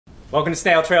Welcome to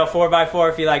Snail Trail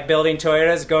 4x4. If you like building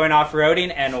Toyotas, going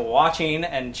off-roading, and watching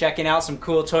and checking out some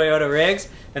cool Toyota rigs,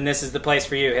 then this is the place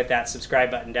for you. Hit that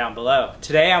subscribe button down below.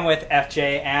 Today I'm with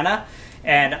FJ Anna,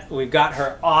 and we've got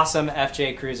her awesome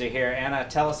FJ Cruiser here. Anna,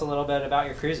 tell us a little bit about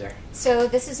your cruiser. So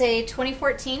this is a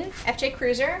 2014 FJ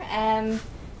Cruiser,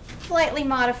 slightly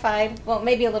modified. Well,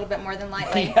 maybe a little bit more than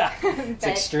lightly. Yeah, it's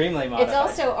extremely modified. It's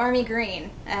also army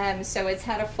green, so it's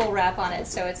had a full wrap on it,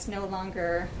 so it's no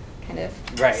longer kind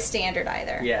of standard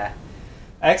either. Yeah.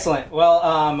 Excellent.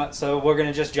 Well, so we're going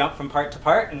to just jump from part to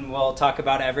part, and we'll talk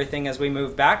about everything as we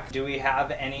move back. Do we have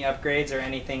any upgrades or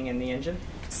anything in the engine?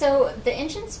 So the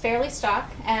engine's fairly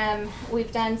stock.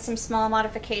 We've done some small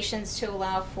modifications to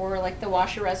allow for like the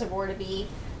washer reservoir to be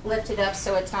lifted up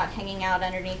so it's not hanging out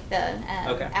underneath the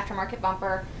aftermarket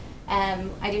bumper.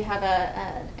 I do have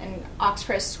an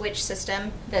aux switch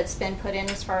system that's been put in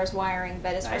as far as wiring,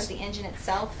 but as far as the engine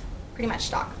itself, pretty much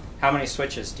stock. How many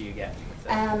switches do you get?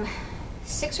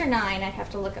 6 or 9. I'd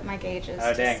have to look at my gauges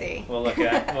to see. We'll look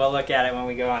at it when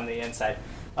we go on the inside.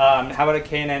 How about a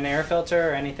K&N air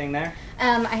filter or anything there?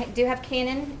 I do have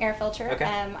K&N air filter. Okay.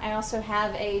 I also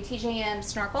have a TJM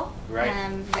snorkel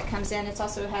that comes in. It's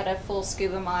also had a full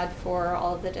scuba mod for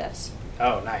all of the diffs.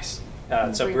 Oh, nice.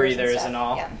 So breathers and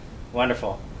all. Yeah.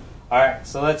 Wonderful. All right,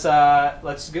 so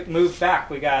let's move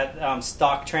back. We got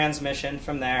stock transmission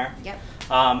from there. Yep.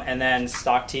 And then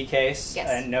stock T-case. Yes.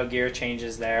 And no gear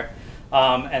changes there.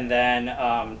 And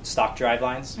then stock drive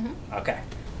lines. Mm-hmm. Okay.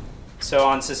 So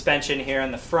on suspension here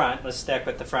in the front, let's stick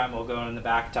with the front. We'll go in the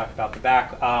back, talk about the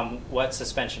back. What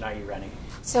suspension are you running?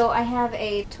 So I have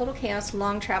a Total Chaos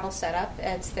long travel setup.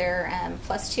 It's their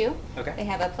 +2. Okay. They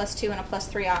have a +2 and a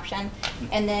 +3 option.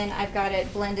 And then I've got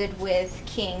it blended with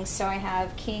King. So I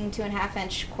have King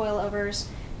 2.5-inch coilovers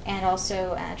and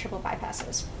also triple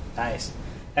bypasses. Nice.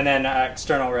 And then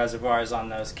external reservoirs on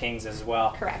those Kings as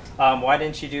well. Correct. Why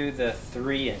didn't you do the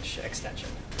 3-inch extension?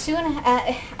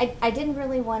 2.5. I didn't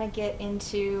really want to get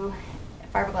into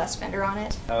fiberglass fender on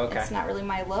it. Oh, okay. It's not really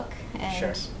my look,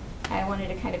 and I wanted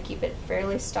to kind of keep it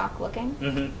fairly stock looking.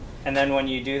 Mm-hmm. And then when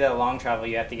you do that long travel,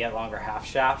 you have to get longer half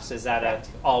shafts. Is that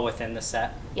all within the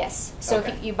set? Yes. So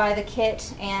if you buy the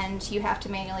kit and you have to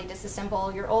manually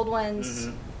disassemble your old ones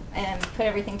and put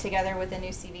everything together with the new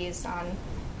CVs on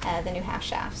the new half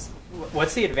shafts.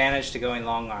 What's the advantage to going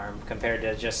long arm compared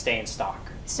to just staying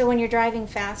stock? So when you're driving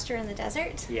faster in the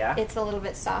desert, it's a little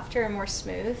bit softer and more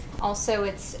smooth. Also,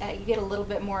 it's you get a little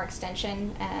bit more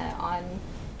extension on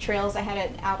trails. I had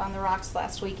it out on the rocks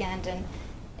last weekend, and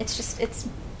it's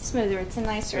smoother. It's a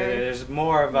nicer. There's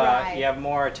more of a you have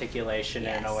more articulation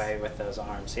in a way with those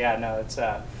arms. Yeah, no,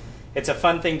 it's a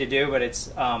fun thing to do, but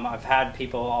it's I've had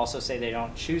people also say they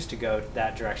don't choose to go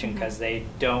that direction because they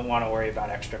don't want to worry about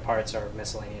extra parts or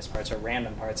miscellaneous parts or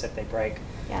random parts if they break.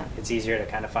 Yeah. It's easier to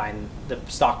kind of find the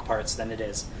stock parts than it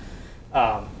is,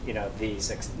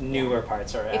 these newer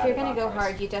parts. Or if you're going to go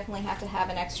hard, you definitely have to have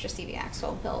an extra CV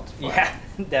axle built for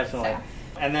it. Definitely.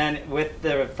 So. And then with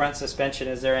the front suspension,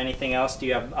 is there anything else? Do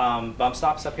you have bump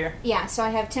stops up here? Yeah, so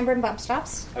I have timbered bump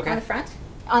stops on the front.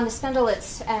 On the spindle,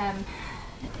 it's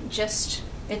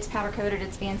it's powder coated.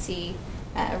 It's fancy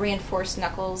reinforced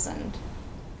knuckles and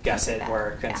gusset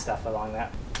work and stuff along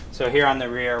that. So here on the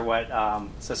rear, what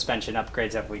suspension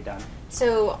upgrades have we done?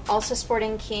 So also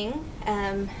sporting King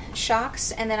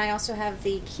shocks, and then I also have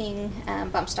the King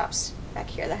bump stops back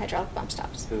here, the hydraulic bump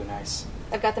stops. Ooh, nice.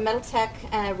 I've got the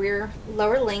Metaltech rear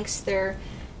lower links. They're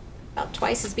about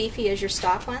twice as beefy as your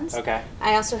stock ones. Okay.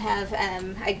 I also have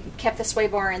I kept the sway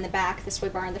bar in the back. The sway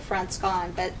bar in the front's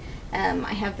gone, but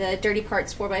I have the Dirty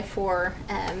Parts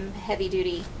 4x4 heavy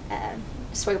duty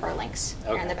sway bar links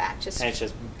here in the back. And it's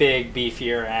just big,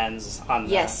 beefier ends on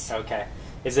the... Yes. Okay.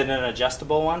 Is it an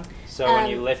adjustable one? So when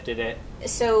you lifted it...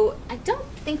 So I don't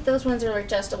think those ones are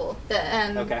adjustable.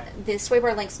 The sway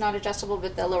bar link's not adjustable,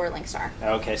 but the lower links are.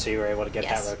 Okay, so you were able to get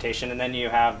that rotation. And then you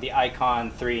have the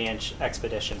Icon 3-inch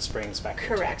Expedition springs back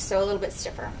there. Correct, so a little bit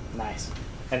stiffer. Nice.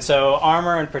 And so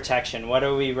armor and protection, what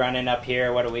are we running up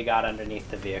here? What do we got underneath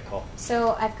the vehicle?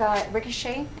 So I've got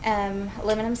Ricochet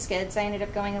aluminum skids. I ended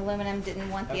up going aluminum, didn't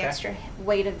want the extra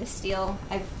weight of the steel.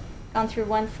 I've gone through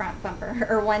one front bumper,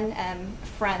 or one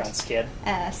front skid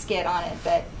on it,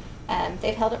 but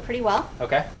they've held it pretty well.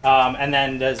 Okay. And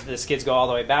then does the skids go all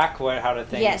the way back? How do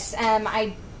things... Yes.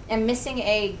 I am missing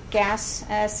a gas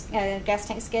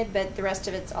tank skid, but the rest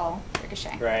of it's all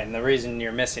Ricochet. Right, and the reason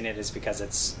you're missing it is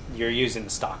because you're using the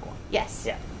stock one. Yes.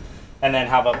 Yeah. And then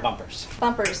how about bumpers?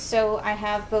 Bumpers. So I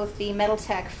have both the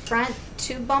Metaltech front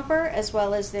tube bumper as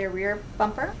well as their rear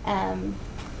bumper.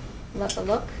 Love the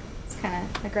look. It's kind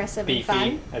of aggressive beefy.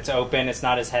 and fun. It's open. It's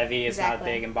not as heavy. It's not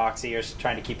big and boxy. You're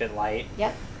trying to keep it light.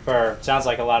 Yep. For sounds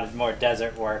like a lot of more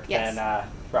desert work Yes. than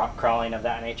rock crawling of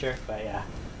that nature, but yeah.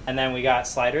 And then we got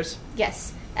sliders.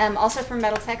 Yes. Also from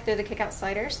Metal Tech, they're the kick-out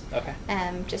sliders. Okay.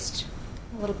 Just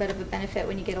a little bit of a benefit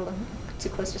when you get a little too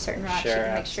close to certain rocks. Sure, you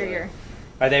can make absolutely. sure you're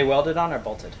Are they welded on or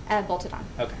bolted? bolted on.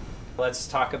 Okay. Let's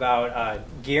talk about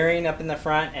gearing up in the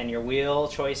front and your wheel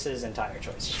choices and tire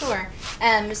choices. Sure.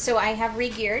 So I have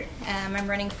re-geared. I'm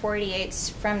running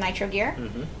 488s from Nitro Gear.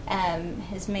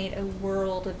 Has made a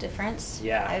world of difference.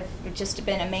 Yeah. I've just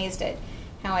been amazed at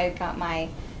how I got my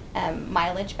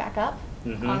mileage back up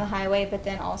on the highway, but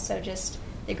then also just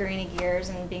the green of gears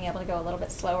and being able to go a little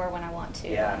bit slower when I want to.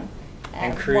 Yeah.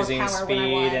 And more cruising power when I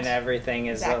speed want. and everything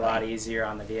is a lot Exactly. easier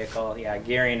on the vehicle. Yeah,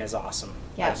 gearing is awesome.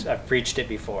 Yeah. I've preached it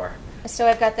before. So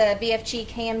I've got the BFG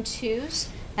KM2s.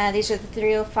 These are the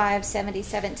 305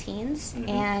 7017s,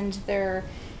 and they're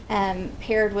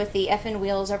paired with the FN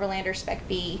Wheels Overlander Spec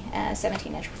B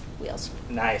 17-inch wheels.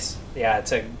 Nice. Yeah,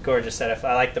 it's a gorgeous setup.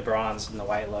 I like the bronze and the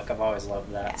white look. I've always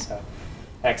loved that. Yeah. So,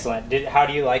 excellent. How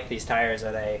do you like these tires?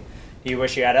 Do you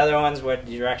wish you had other ones? What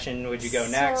direction would you go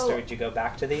next, or would you go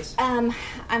back to these?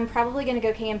 I'm probably going to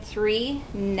go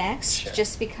KM3 next, Sure.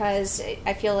 just because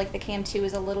I feel like the KM2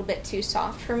 is a little bit too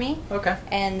soft for me. Okay.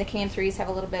 And the KM3s have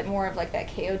a little bit more of like that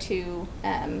KO2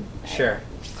 Sure.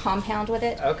 compound with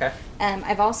it. Okay.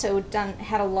 I've also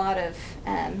had a lot of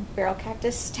barrel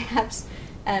cactus stabs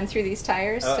through these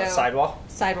tires. Oh, so sidewall?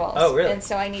 Sidewalls. Oh, really? And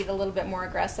so I need a little bit more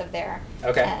aggressive there.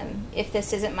 Okay. If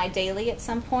this isn't my daily at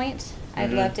some point,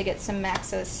 I'd love to get some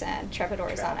Maxxis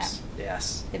Trepidors on it.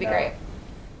 Yes. It'd be great.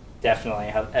 Definitely.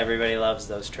 Everybody loves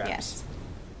those Treps. Yes.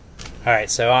 All right,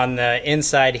 so on the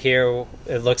inside here,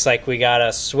 it looks like we got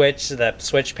a switch, the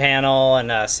switch panel,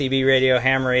 and a CB radio,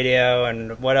 ham radio,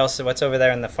 and what else? What's over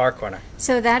there in the far corner?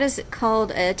 So that is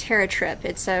called a TerraTrip.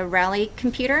 It's a rally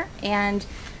computer, and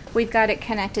we've got it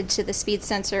connected to the speed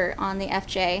sensor on the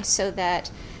FJ so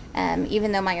that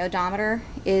even though my odometer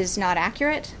is not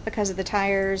accurate because of the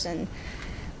tires and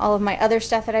all of my other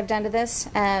stuff that I've done to this,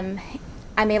 I'm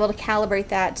able to calibrate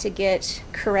that to get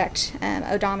correct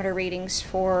odometer readings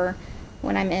for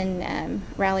when I'm in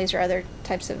rallies or other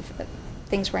types of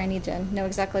things where I need to know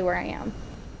exactly where I am.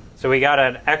 So we got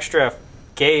an extra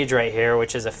gauge right here,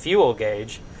 which is a fuel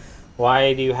gauge.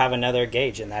 Why do you have another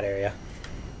gauge in that area?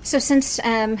 So since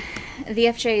the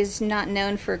FJ is not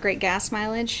known for great gas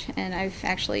mileage, and I've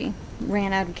actually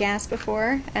ran out of gas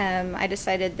before, I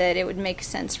decided that it would make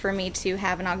sense for me to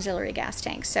have an auxiliary gas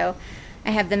tank. So I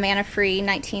have the Mana-Free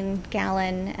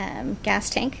 19-gallon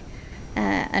gas tank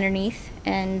underneath,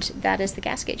 and that is the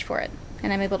gas gauge for it.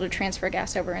 And I'm able to transfer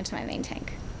gas over into my main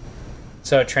tank.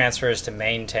 So it transfers to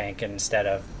main tank instead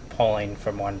of pulling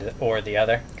from one or the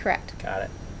other? Correct. Got it.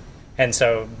 And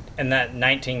so, and that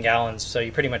 19 gallons, so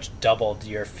you pretty much doubled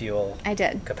your fuel I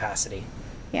did. capacity.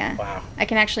 Yeah. Wow. I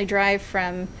can actually drive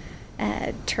from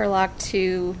Turlock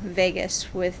to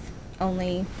Vegas with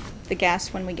only the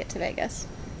gas when we get to Vegas.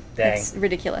 Dang. It's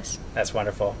ridiculous. That's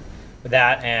wonderful.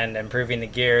 That and improving the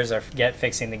gears or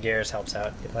fixing the gears helps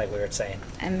out, like we were saying.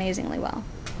 Amazingly well.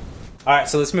 All right,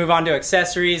 so let's move on to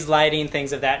accessories, lighting,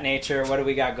 things of that nature. What do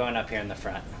we got going up here in the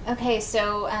front? Okay,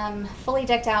 so fully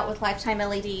decked out with lifetime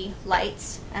LED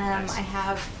lights. Nice. I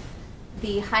have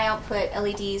the high output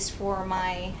LEDs for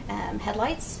my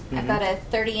headlights. I've got a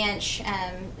 30-inch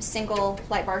single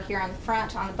light bar here on the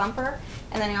front on the bumper,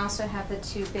 and then I also have the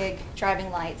two big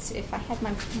driving lights. If I had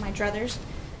my druthers,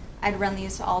 I'd run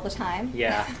these all the time.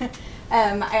 Yeah.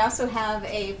 I also have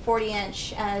a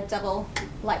 40-inch double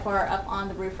light bar up on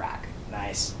the roof rack.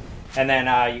 Nice. And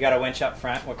then you got a winch up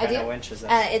front. What kind of winch is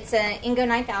this? It's an Ingo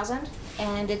 9000,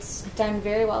 and it's done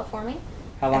very well for me.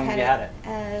 How long have you had it?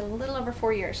 A little over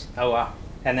 4 years. Oh, wow.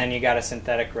 And then you got a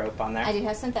synthetic rope on there? I do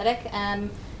have synthetic.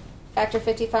 Factor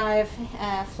 55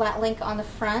 flat link on the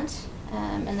front.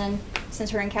 And then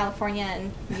since we're in California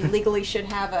and you legally should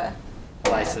have a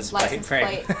license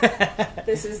plate.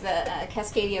 This is the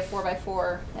Cascadia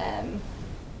 4x4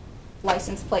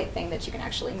 license plate thing that you can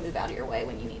actually move out of your way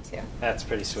when you need to. That's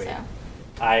pretty sweet. So.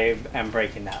 I am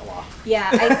breaking that law. Yeah,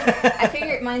 I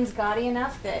figured mine's gaudy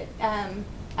enough that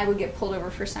I would get pulled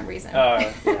over for some reason. Oh,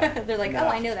 yeah. They're like, oh,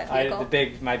 I know that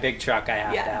vehicle. My big truck, I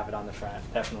have to have it on the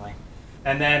front, definitely.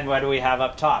 And then what do we have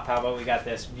up top? How about we got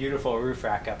this beautiful roof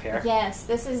rack up here? Yes,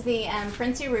 this is the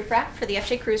Prince roof rack for the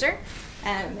FJ Cruiser.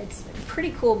 It's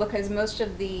pretty cool because most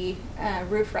of the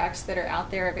roof racks that are out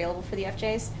there available for the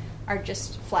FJs are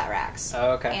just flat racks.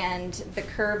 Oh, okay. And the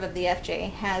curve of the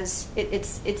FJ has,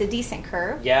 it's a decent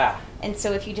curve. Yeah. And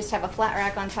so if you just have a flat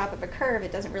rack on top of a curve,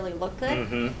 it doesn't really look good.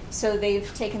 Mm-hmm. So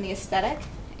they've taken the aesthetic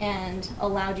and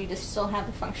allowed you to still have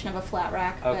the function of a flat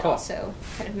rack, but cool. also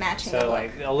kind of matching. So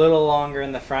like a little longer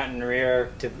in the front and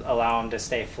rear to allow them to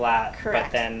stay flat. Correct.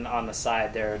 But then on the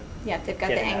side they're they've got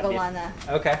the angle on the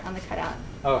on the cutout.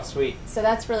 Oh, sweet. So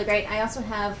that's really great. I also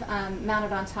have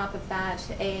mounted on top of that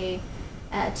a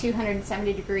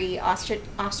 270-degree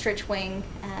ostrich wing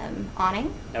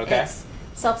awning. Okay. It's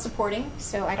self-supporting,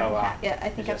 so I don't I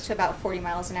think up to about 40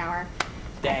 miles an hour.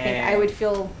 Dang. I think I would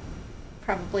feel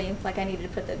probably like I needed to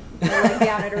put the leg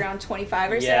down at around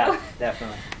 25 or so. Yeah,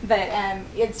 definitely. But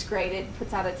it's great. It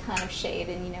puts out a ton of shade,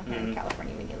 and you know, here in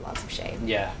California we get lots of shade.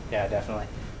 Yeah, definitely.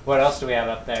 What else do we have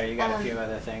up there? You got a few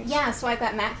other things. Yeah, so I've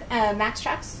got Max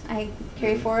Trucks. I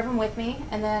carry 4 of them with me,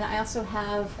 and then I also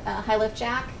have a high lift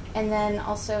jack, and then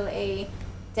also a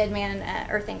Deadman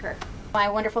earth anchor. My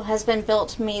wonderful husband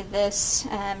built me this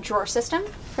drawer system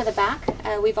for the back.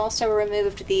 We've also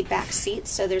removed the back seats,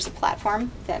 so there's a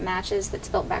platform that matches that's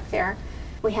built back there.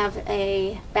 We have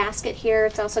a basket here.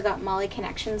 It's also got Molly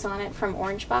connections on it from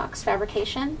Orange Box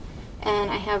Fabrication.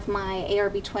 And I have my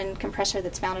ARB twin compressor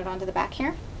that's mounted onto the back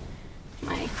here.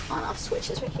 My on-off switch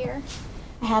is right here.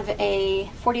 I have a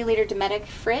 40-liter Dometic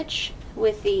fridge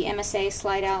with the MSA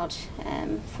slide out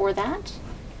for that.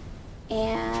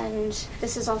 And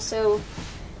this is also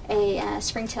a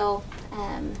Springtail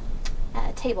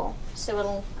table.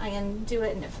 So I undo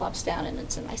it and it flops down and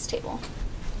it's a nice table.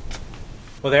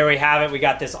 Well, there we have it. We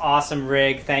got this awesome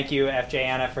rig. Thank you, FJ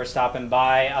Anna, for stopping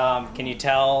by. Can you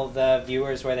tell the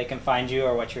viewers where they can find you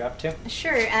or what you're up to?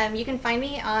 Sure. You can find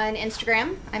me on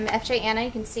Instagram. I'm FJ Anna.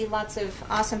 You can see lots of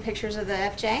awesome pictures of the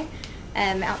FJ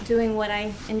out doing what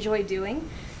I enjoy doing.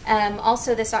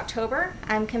 Also, this October,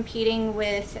 I'm competing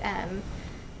with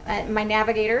my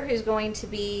navigator, who's going to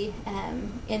be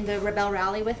in the Rebelle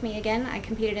Rally with me again. I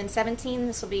competed in 17.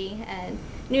 This will be a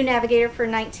new navigator for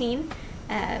 19.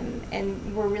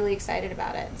 And we're really excited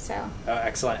about it. So. Oh,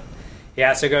 excellent.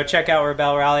 Yeah, so go check out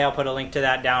Rebelle Rally. I'll put a link to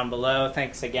that down below.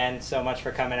 Thanks again so much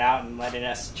for coming out and letting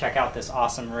us check out this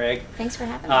awesome rig. Thanks for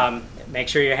having me. Make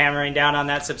sure you're hammering down on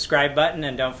that subscribe button,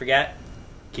 and don't forget,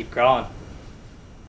 keep crawling.